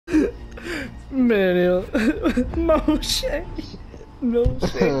Manuel. Moshe.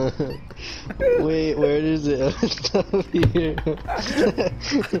 Milkshake. Wait, where does it stop here?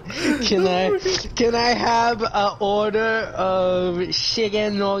 Can I have an order of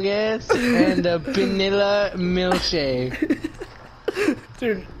chicken nuggets and a vanilla milkshake?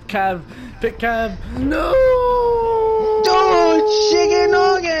 Dude, Cav. Pick Cav. No! Dude, chicken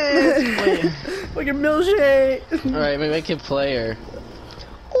nuggets! Wait. Like a milkshake! Alright, maybe I can play her.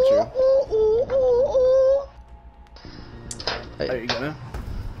 True. Are you gonna?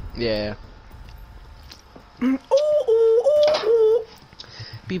 Yeah.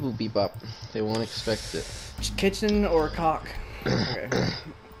 Beep boop beep bop. They won't expect it. Kitchen or cock? Okay.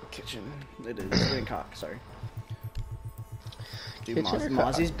 Kitchen. It is. In cock, sorry. Dude,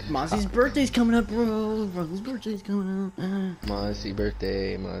 Mozzie's birthday's coming up, bro. Bro's birthday's coming up. Mozzie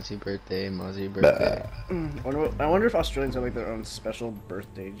birthday, Mozzie birthday, Mozzie birthday. I wonder if Australians have like their own special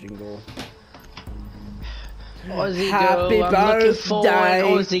birthday jingle. Aussie Happy go, I'm looking for birthday. an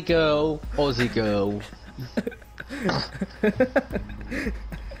Aussie go. Aussie go.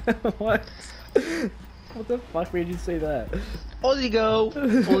 What? What the fuck made you say that? Aussie go.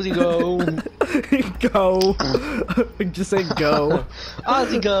 Aussie go. Go. Just say go.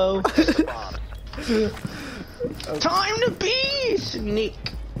 Aussie go. Time to be sneak.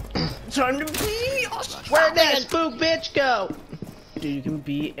 Time to be Where'd that spook bitch go? Dude, you can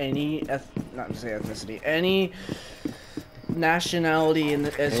be any not to say ethnicity, any nationality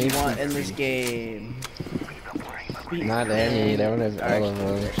as you want in this game. Not any, they don't have all of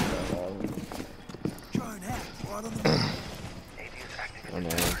them.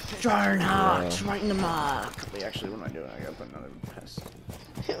 Jarnhawks, right in the mark. Wait, actually, what am I doing? I gotta put another pest.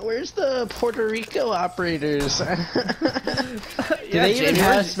 Where's the Puerto Rico operators? Do Yeah, they even Jamie,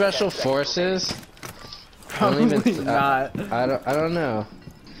 have where's- special forces? Probably not. I don't know.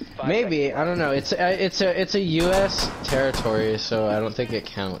 Maybe, I don't know. It's a U.S. territory, so I don't think it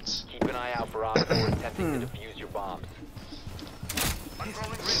counts. Keep an eye out for hostiles attempting to defuse your bombs.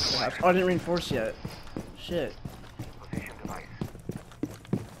 Oh, I didn't reinforce yet. Shit.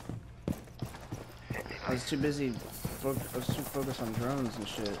 I was too busy. I was too focused on drones and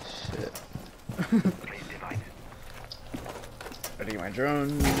shit. Gotta get my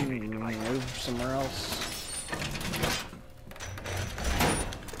drone. Move somewhere else.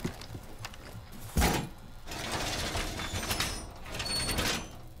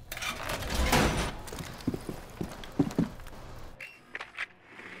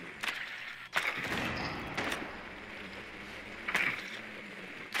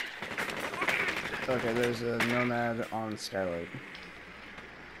 Okay, there's a nomad on Skylight.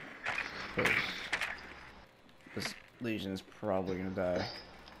 This Legion is probably gonna die.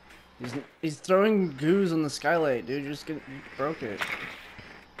 He's throwing goos on the Skylight, dude. You broke it.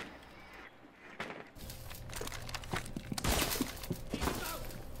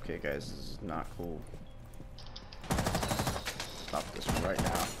 Okay, guys, this is not cool. Stop this right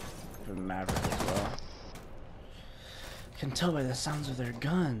now. For Maverick as well. Can tell by the sounds of their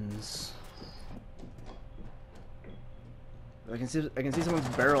guns. I can see someone's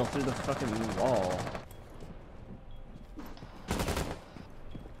barrel through the fucking wall.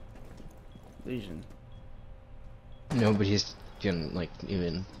 Legion. Nobody's getting like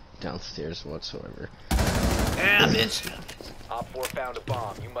even downstairs whatsoever. Yeah, bitch. Op 4 found a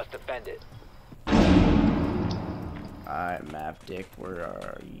bomb. You must defend it. Alright, Mav Dick, where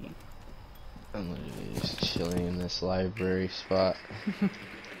are you? I'm literally just chilling in this library spot.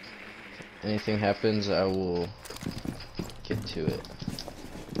 Anything happens, I will get to it.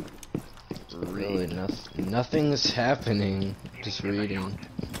 Really, nothing's happening. Just reading.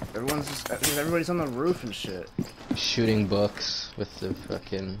 Everybody's on the roof and shit. Shooting books with the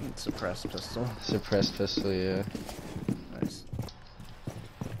fucking Suppressed pistol. suppressed pistol, yeah. Nice.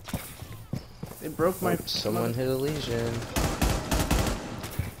 They broke my. Someone hit a Legion.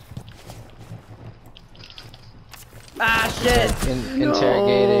 Ah shit! No.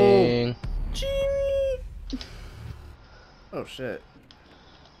 Interrogating. Jimmy. Oh shit.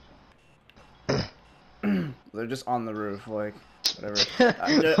 They're just on the roof, like whatever.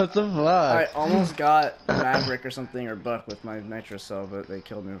 What the fuck? I almost got Maverick or something or Buck with my nitro cell, but they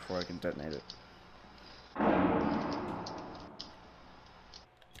killed me before I could detonate it.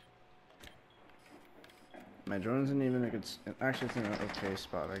 My drone isn't even a good. Actually, it's in an okay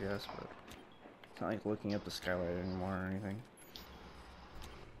spot, I guess, but it's not like looking up the skylight anymore or anything.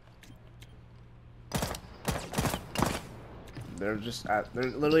 They're just they're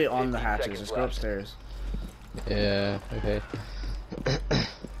literally on the hatches. Just go upstairs. Yeah, okay.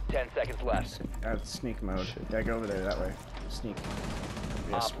 10 seconds left. At sneak mode. Yeah, go over there that way. Sneak.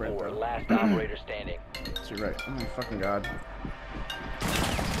 Yeah, Op sprint 4, though. last operator standing. That's your right. Oh my fucking god.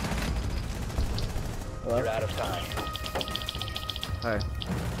 You're Hello? out of time. Hi.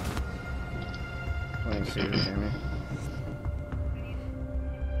 Playing Caesar, Jamie.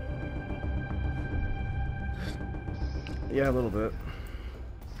 Yeah, a little bit.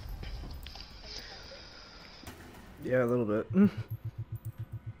 Yeah, a little bit.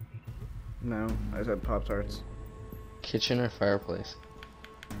 No, I just had Pop-Tarts. Kitchen or fireplace?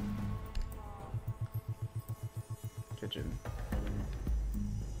 Kitchen.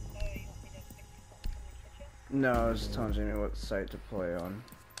 No, I was just telling Jamie what site to play on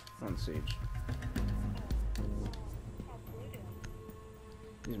Siege.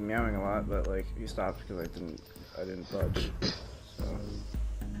 He's meowing a lot, but like he stopped because I didn't budge. So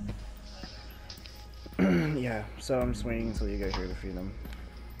yeah, so I'm just waiting until you get here to feed him.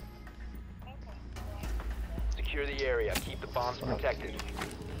 Secure the area. Keep the bombs protected.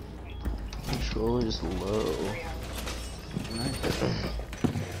 Controller's low. Nice.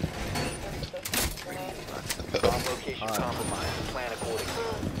 Bomb location compromised. Plan accordingly.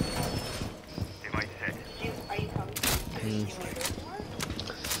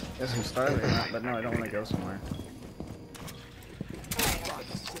 Guess I'm starving, but no, I don't want to go somewhere.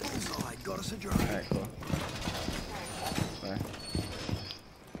 Alright, cool. Bye.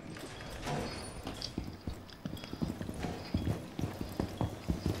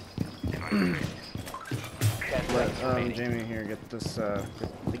 Let Jamie here get this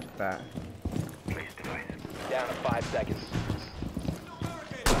get that. Down to 5 seconds.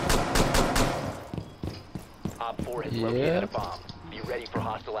 Op 4 has located a bomb. Be ready for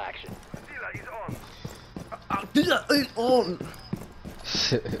hostile action.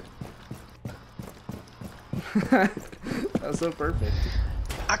 That was so perfect.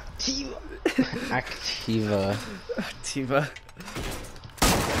 Activa. Activa. Tiva.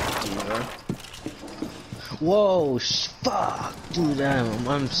 Tiva. Whoa, fuck, dude,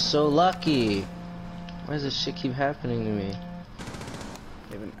 I'm so lucky. Why does this shit keep happening to me?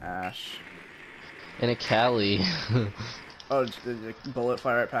 Even Ash. And a Callie. Oh, did the bullet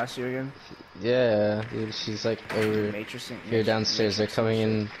fire right past you again? Yeah, dude, she's like over Matrixing. here downstairs. They're coming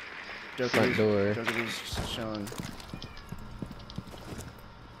in front door. Joker's showing.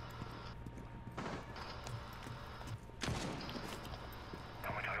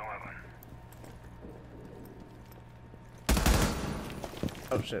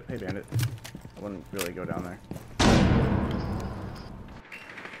 Oh shit, hey Bandit. I wouldn't really go down there.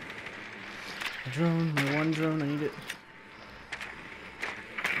 A drone, my one drone, I need it.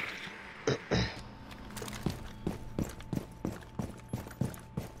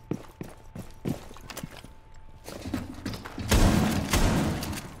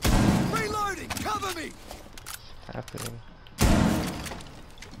 Reloading! Cover me! Happening.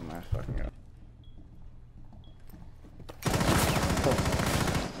 My fucking god.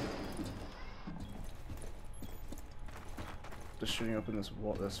 Just shooting open this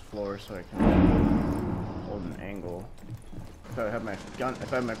wall, this floor, so I can hold an angle. If I had my gun,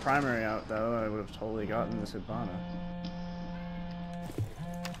 if I had my primary out though, I would have totally gotten this Hibana.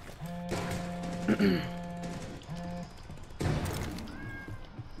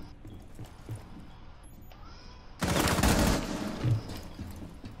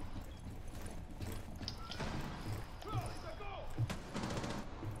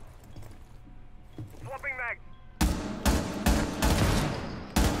 Swapping mag!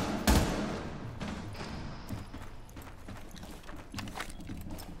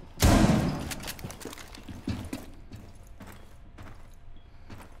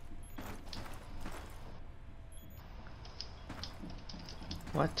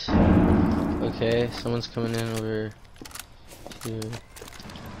 What? Okay, someone's coming in over here.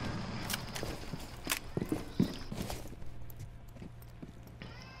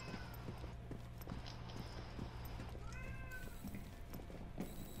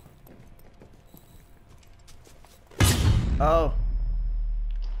 Oh!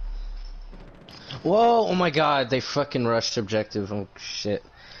 Whoa! Oh my god, they fucking rushed objective. Oh shit.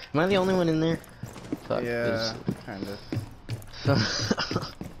 Am I the only one in there? Fuck, Yeah, kind of.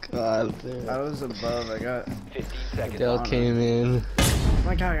 God, I was above, I got... 15 seconds. Dell came in. Oh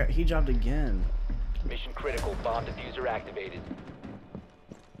my god, he jobbed again. Mission critical. Bomb diffuser activated.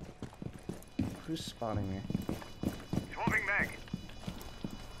 Who's spotting me? Swapping mag!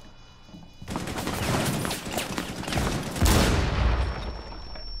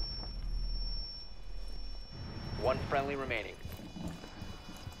 One friendly remaining.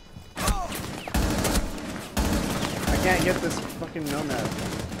 I can't get this fucking nomad.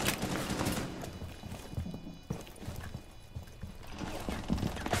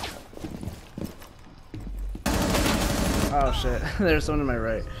 Oh shit, there's someone to my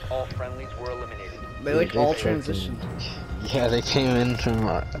right. All friendlies were eliminated. They like They all fucking- transitioned. Yeah, they came in from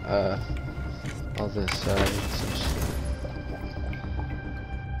all the sides and shit.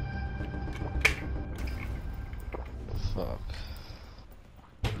 Fuck.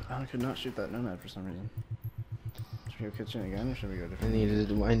 I could not shoot that nomad for some reason. Should we go kitchen again, or should we go different?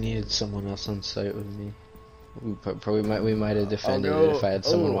 I needed someone else on site with me. We might have defended go- it if I had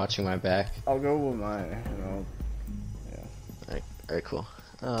someone oh. watching my back. I'll go with my, yeah. Alright, cool.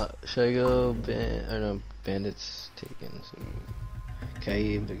 Should I go bandits taken some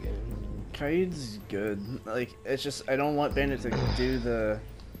Kaib again? Kaid's good. Like, it's just, I don't want Bandit to do the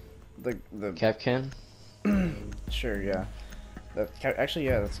Capcan? Sure, yeah. Actually,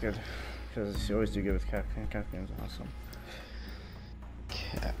 yeah, that's good. Because you always do good with Capcan. Capcan's awesome.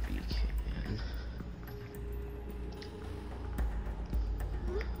 Cappy can.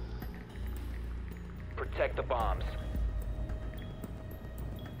 Protect the bombs.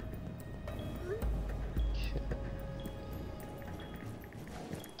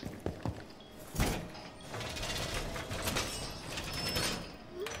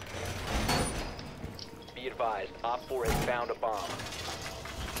 Be advised, Op 4 has found a bomb.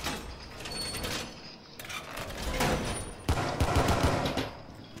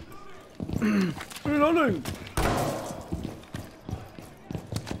 Reloading!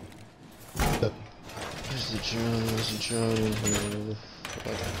 Where's the drone? There's a drone in here.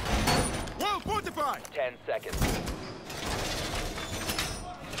 Well fortified! 10 seconds.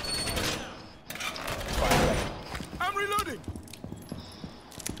 5 seconds. I'm reloading!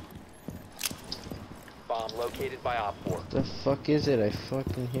 Bomb located by Op 4. The fuck is it? I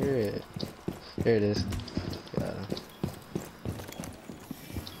fucking hear it. There it is. Got him.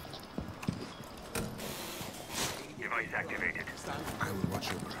 Device activated. I will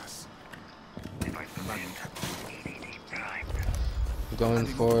watch over us. Device providing I'm going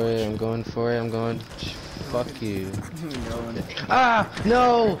for it. I'm going for it. I'm going. Fuck you. Going. Ah!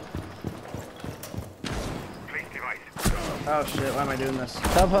 No! Place device. Oh shit, why am I doing this?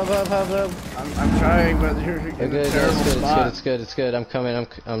 Up. I'm trying, but you're in Okay, a it's terrible good, spot. it's good. I'm coming.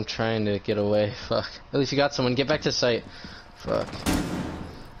 I'm trying to get away. Fuck. At least you got someone. Get back to site. Fuck.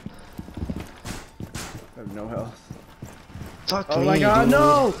 I have no health. Fuck Oh me, my god, dude.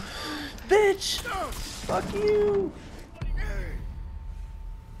 no! Bitch! Fuck you!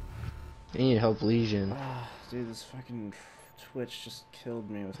 I need help, Legion. Ah, dude, this fucking Twitch just killed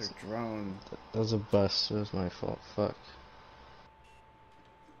me with her drone. That was a bust. It was my fault. Fuck.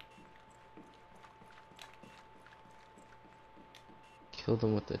 Killed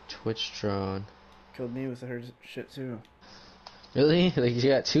him with the Twitch drone. Killed me with her shit too. Really? Like you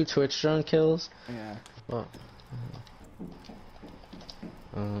got 2 Twitch drone kills? Yeah. Fuck.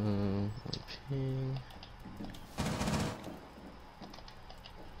 Ping.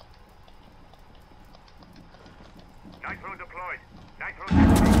 Nitro deployed. Nitro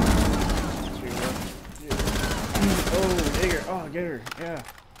Oh, Digger. Oh, get her. Yeah.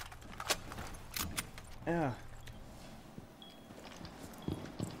 Yeah.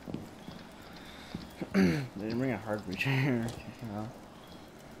 They didn't bring a hard breach here.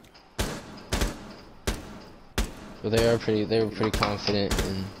 But they were pretty confident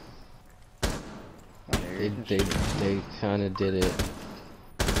and they kind of did it.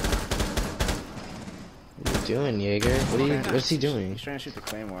 What are you doing, Jaeger? What's he doing? He's trying to shoot the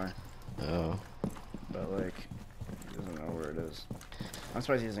Claymore, Oh. but like, he doesn't know where it is. I'm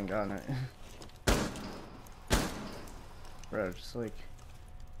surprised he hasn't gotten it. Bro, just like,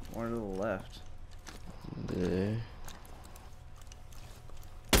 more to the left. There.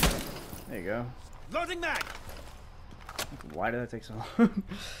 There you go. Loading mag! Why did that take so long?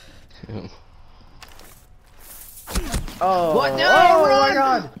 Oh! What? No, Oh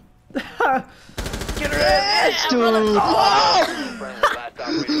run! my god! Get her Yes, dude! Friendly, last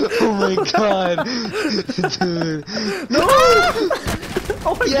operator. Oh my god! Dude. No!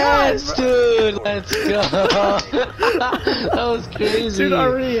 Oh my Yes, god! dude! Let's go! That was crazy! Dude,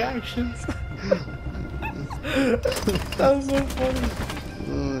 our reactions. That was so funny.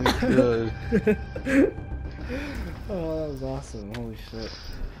 Oh my god. Oh, that was awesome. Holy shit.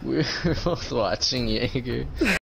 We were both watching Jaeger.